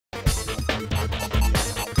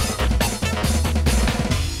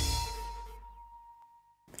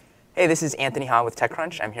Hey, this is Anthony Ha with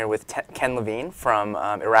TechCrunch. I'm here with Ken Levine from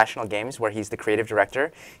Irrational Games, where he's the creative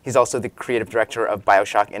director. He's also the creative director of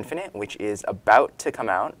BioShock Infinite, which is about to come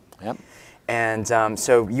out. Yep. And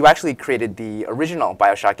so you actually created the original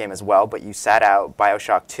BioShock game as well, but you sat out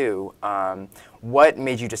BioShock 2. What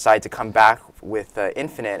made you decide to come back with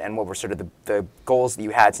Infinite, and what were sort of the goals that you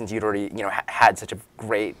had, since you'd already had such a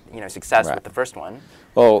great success with the first one?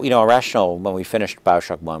 Well, Irrational, when we finished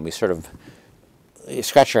BioShock 1, we sort of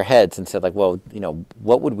scratched our heads and said, like, well,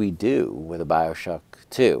 what would we do with a BioShock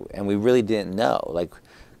 2? And we really didn't know,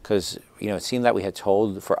 because it seemed that we had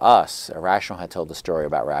told, for us, Irrational had told the story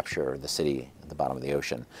about Rapture, the city at the bottom of the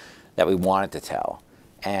ocean, that we wanted to tell,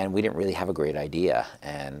 and we didn't really have a great idea.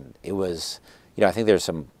 And it was, I think there's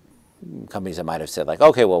some companies that might have said, like,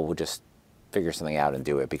 okay, well, we'll just figure something out and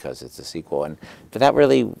do it because it's a sequel. But that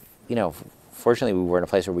really, fortunately, we were in a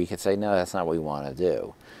place where we could say, no, that's not what we want to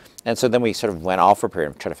do. And so then we sort of went off for a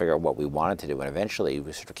period and tried to figure out what we wanted to do. And eventually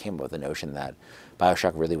we sort of came up with the notion that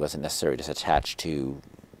BioShock really wasn't necessarily just attached to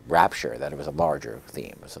Rapture, that it was a larger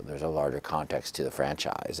theme. So there's a larger context to the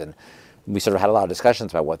franchise. And we sort of had a lot of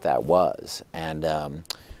discussions about what that was. And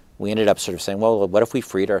we ended up sort of saying, well, what if we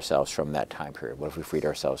freed ourselves from that time period? What if we freed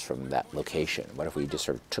ourselves from that location? What if we just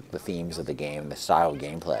sort of took the themes of the game, the style of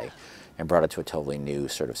gameplay, and brought it to a totally new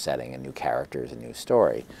sort of setting and new characters and new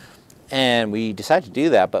story? And we decided to do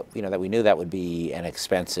that, but that we knew that would be an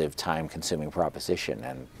expensive, time-consuming proposition,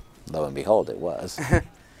 and lo and behold, it was.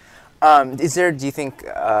 Is there, do you think,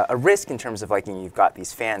 a risk in terms of you've got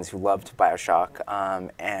these fans who loved BioShock,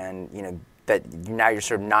 and that now you're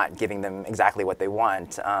sort of not giving them exactly what they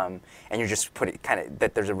want, and you're just putting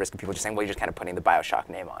that there's a risk of people just saying, well, you're just kind of putting the BioShock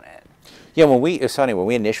name on it? Yeah, it's funny, when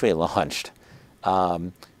we initially launched,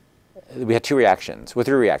 we had two reactions,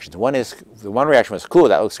 three reactions. One reaction was, cool,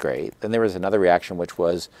 that looks great. Then there was another reaction, which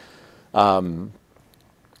was,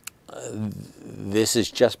 this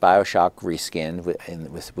is just BioShock reskinned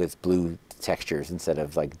with blue textures instead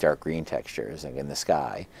of dark green textures in the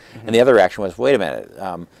sky. Mm-hmm. And the other reaction was, wait a minute,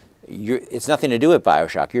 it's nothing to do with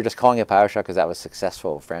BioShock. You're just calling it BioShock because that was a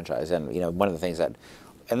successful franchise. And one of the things that,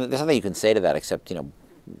 and there's nothing you can say to that except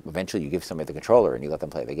eventually you give somebody the controller and you let them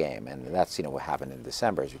play the game, and that's what happened in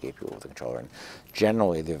December is we gave people the controller, and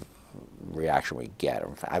generally the reaction we get,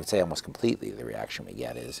 or I would say almost completely the reaction we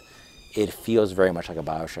get, is it feels very much like a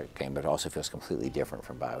BioShock game, but it also feels completely different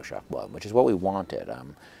from BioShock 1, which is what we wanted.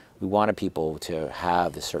 We wanted people to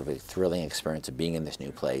have this sort of a thrilling experience of being in this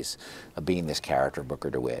new place, of being this character,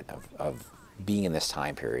 Booker DeWitt, of being in this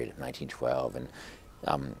time period, 1912, and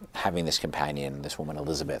having this companion, this woman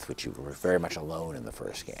Elizabeth, which you were very much alone in the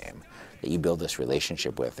first game, that you build this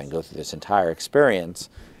relationship with and go through this entire experience,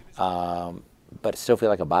 but still feel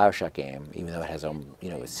like a BioShock game, even though it has,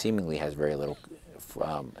 it seemingly has very little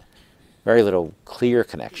clear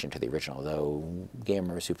connection to the original, though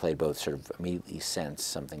gamers who played both sort of immediately sense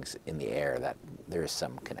something's in the air, that there is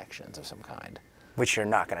some connections of some kind. Which you're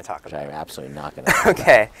not going to talk about. Which I'm absolutely not going to talk about.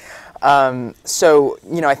 Okay. So,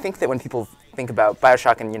 I think that when people think about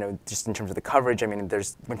BioShock and, just in terms of the coverage, when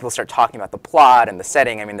people start talking about the plot and the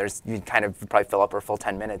setting, you kind of probably fill up a full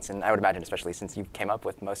 10 minutes, and I would imagine, especially since you came up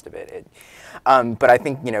with most of it. But I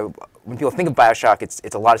think, when people think of BioShock, it's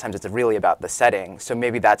a lot of times it's really about the setting. So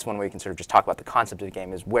maybe that's one way you can sort of just talk about the concept of the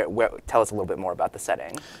game, is tell us a little bit more about the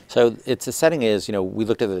setting. So the setting is, we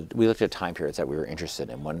looked at time periods that we were interested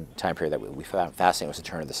in. One time period that we found fascinating was the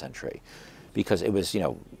turn of the century, because it was,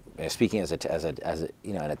 speaking in a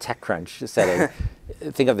TechCrunch setting,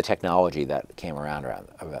 think of the technology that came around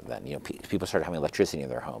about then. People started having electricity in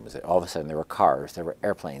their homes. All of a sudden, there were cars, there were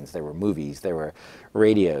airplanes, there were movies, there were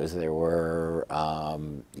radios, there were,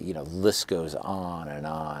 the list goes on and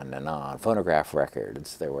on and on. Phonograph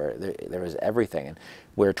records, there was everything. And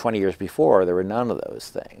where 20 years before, there were none of those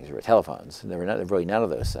things. There were telephones. There were really none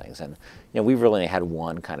of those things. And we've really had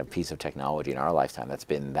one kind of piece of technology in our lifetime that's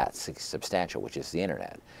been that substantial, which is the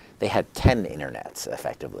internet. They had 10 internets,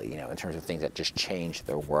 effectively, in terms of things that just changed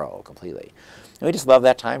their world completely. And we just love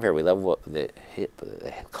that time period. We love the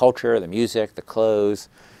culture, the music, the clothes,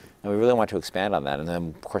 and we really want to expand on that. And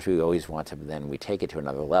then, of course, we always want to, then we take it to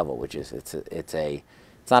another level, which is it's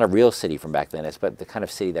not a real city from back then, but the kind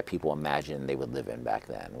of city that people imagined they would live in back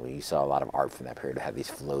then. We saw a lot of art from that period to have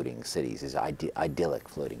these floating cities, these idyllic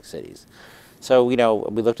floating cities. So, we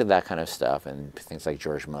looked at that kind of stuff, and things like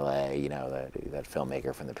George Millet, that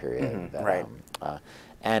filmmaker from the period. Mm-hmm, right.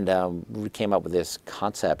 And we came up with this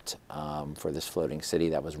concept for this floating city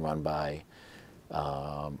that was run by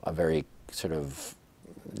a very sort of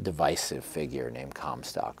divisive figure named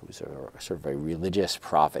Comstock, who's a sort of a religious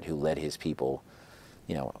prophet who led his people,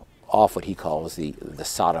 off what he calls the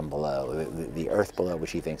Sodom below, the earth below,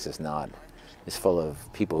 which he thinks is full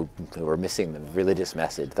of people who are missing the religious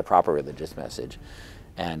message, the proper religious message,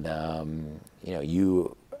 and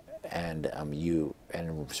you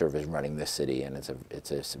sort of is running this city, and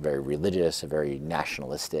it's a very religious, a very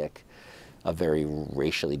nationalistic, a very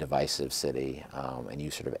racially divisive city, and you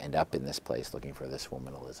sort of end up in this place looking for this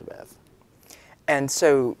woman Elizabeth. And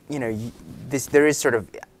so, there is sort of,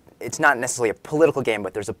 it's not necessarily a political game,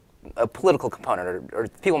 but there's a political component, or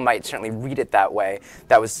people might certainly read it that way.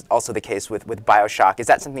 That was also the case with BioShock. Is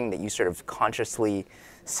that something that you sort of consciously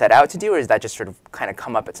set out to do, or is that just sort of kind of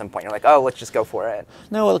come up at some point? You're like, oh, let's just go for it.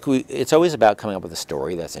 No, look, it's always about coming up with a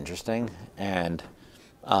story that's interesting, and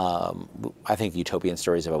I think utopian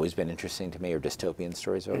stories have always been interesting to me, or dystopian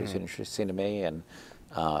stories have always been interesting to me, and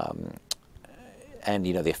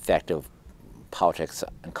the effect of politics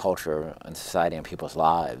and culture and society on people's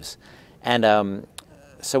lives, and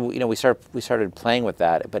so we started playing with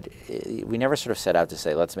that, but we never sort of set out to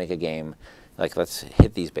say, let's make a game, like let's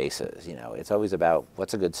hit these bases. It's always about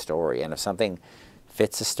what's a good story, and if something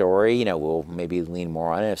fits the story, we'll maybe lean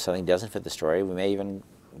more on it. If something doesn't fit the story, we may even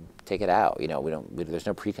take it out. There's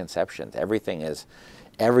no preconceptions. Everything is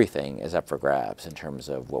up for grabs in terms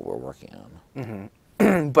of what we're working on.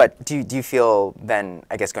 Mm-hmm. But do you feel then,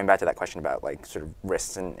 I guess going back to that question about like sort of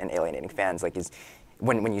risks and alienating fans, like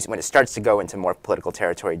when it starts to go into more political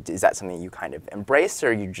territory, is that something you kind of embrace,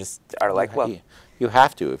 or you just are like, well, you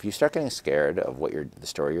have to. If you start getting scared of the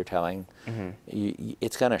story you're telling,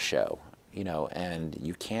 it's going to show, and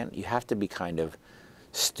you have to be kind of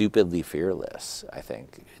stupidly fearless, I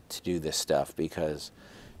think, to do this stuff, because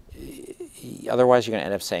otherwise you're going to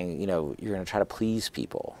end up saying, you're going to try to please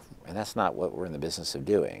people. And that's not what we're in the business of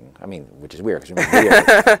doing. I mean, which is weird, because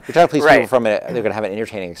we're trying to please people from it. They're going to have an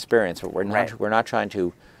entertaining experience, but we're not trying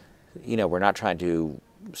to, we're not trying to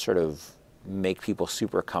sort of make people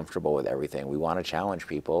super comfortable with everything. We want to challenge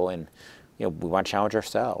people, and we want to challenge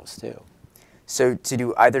ourselves too. So,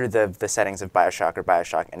 do either the settings of BioShock or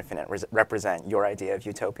BioShock Infinite represent your idea of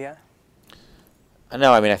utopia?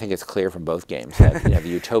 No, I mean, I think it's clear from both games that the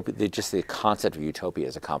utopia, just the concept of utopia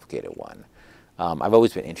is a complicated one. I've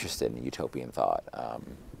always been interested in utopian thought,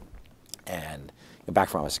 and back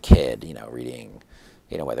from when I was a kid, reading,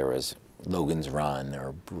 whether it was Logan's Run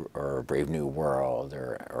or Brave New World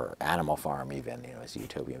or Animal Farm, even, as a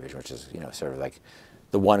utopian vision, which is sort of like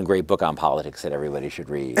the one great book on politics that everybody should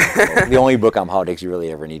read, the only book on politics you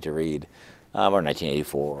really ever need to read, or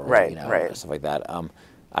 1984, or stuff like that.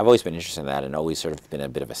 I've always been interested in that, and always sort of been a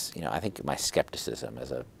bit of a, I think my skepticism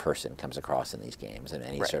as a person comes across in these games, and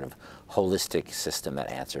any sort of holistic system that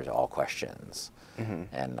answers all questions.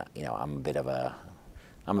 And I'm a bit of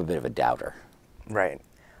a doubter. Right.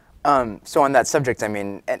 So on that subject, I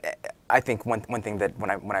mean, I think one thing that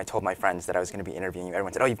when I told my friends that I was going to be interviewing you,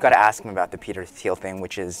 everyone said, "Oh, you've got to ask him about the Peter Thiel thing,"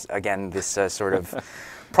 which is again this sort of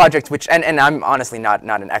project, which, and I'm honestly not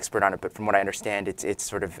an expert on it, but from what I understand, it's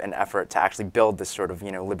sort of an effort to actually build this sort of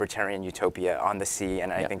libertarian utopia on the sea.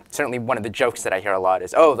 And I think certainly one of the jokes that I hear a lot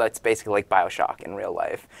is, "Oh, that's basically like BioShock in real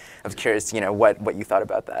life." I was curious, what you thought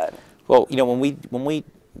about that. Well, when we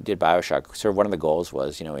did BioShock, sort of one of the goals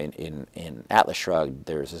was, in Atlas Shrugged,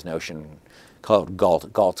 there's this notion called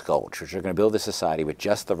Galt's Gulch, which are going to build a society with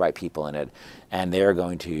just the right people in it, and they're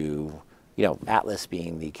going to, Atlas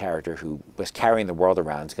being the character who was carrying the world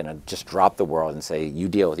around, is going to just drop the world and say, you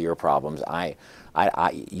deal with your problems,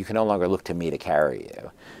 you can no longer look to me to carry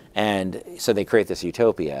you. And so they create this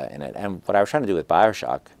utopia in it. And what I was trying to do with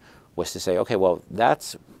BioShock was to say, okay, well,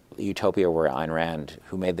 that's a utopia where Ayn Rand,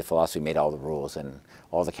 who made the philosophy, made all the rules, and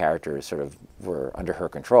all the characters sort of were under her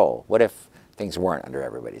control. What if things weren't under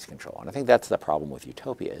everybody's control? And I think that's the problem with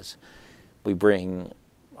utopias. We bring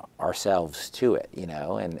ourselves to it,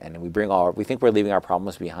 and we think we're leaving our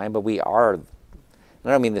problems behind, but we are, and I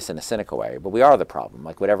don't mean this in a cynical way, but we are the problem.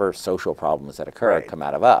 Like whatever social problems that occur come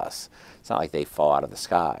out of us. It's not like they fall out of the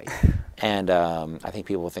sky. And I think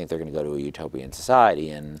people think they're going to go to a utopian society,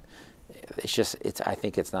 and I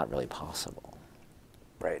think it's not really possible.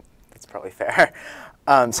 Right, that's probably fair.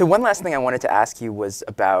 So one last thing I wanted to ask you was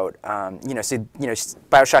about,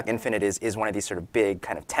 BioShock Infinite is one of these sort of big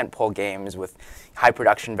kind of tentpole games with high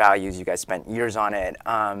production values. You guys spent years on it,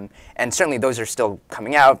 and certainly those are still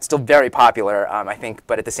coming out, still very popular, I think.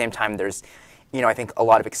 But at the same time, there's, I think a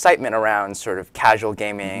lot of excitement around sort of casual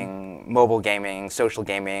gaming, mobile gaming, social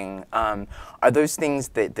gaming. Are those things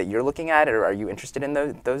that you're looking at, or are you interested in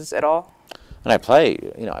those at all? And I play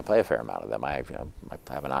a fair amount of them. I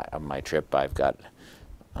have on my trip, I've got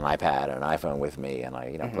an iPad and an iPhone with me, and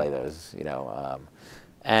I play those.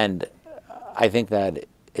 And I think that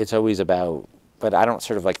it's always about but I don't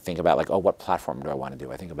sort of like think about like, oh, what platform do I want to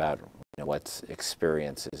do? I think about what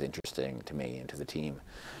experience is interesting to me and to the team,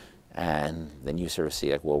 and then you sort of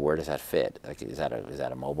see like, well, where does that fit? Like, is that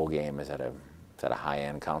a mobile game? Is that a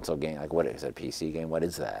high-end console game? Like, what is that, a PC game? What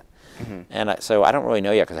is that? And so I don't really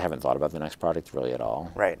know yet because I haven't thought about the next product really at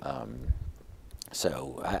all. Right.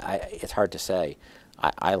 So it's hard to say.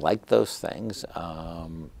 I like those things.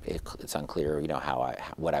 It's unclear,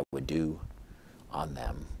 what I would do on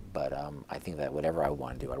them. But I think that whatever I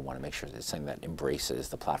want to do, I want to make sure that it's something that embraces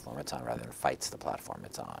the platform it's on rather than fights the platform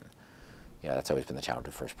it's on. That's always been the challenge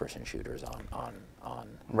of first-person shooters on.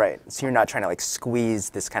 Right. So you're not trying to like squeeze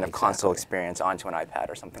this kind of console experience onto an iPad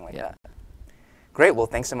or something like that. Great. Well,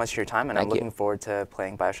 thanks so much for your time, and I'm looking forward to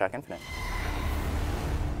playing BioShock Infinite.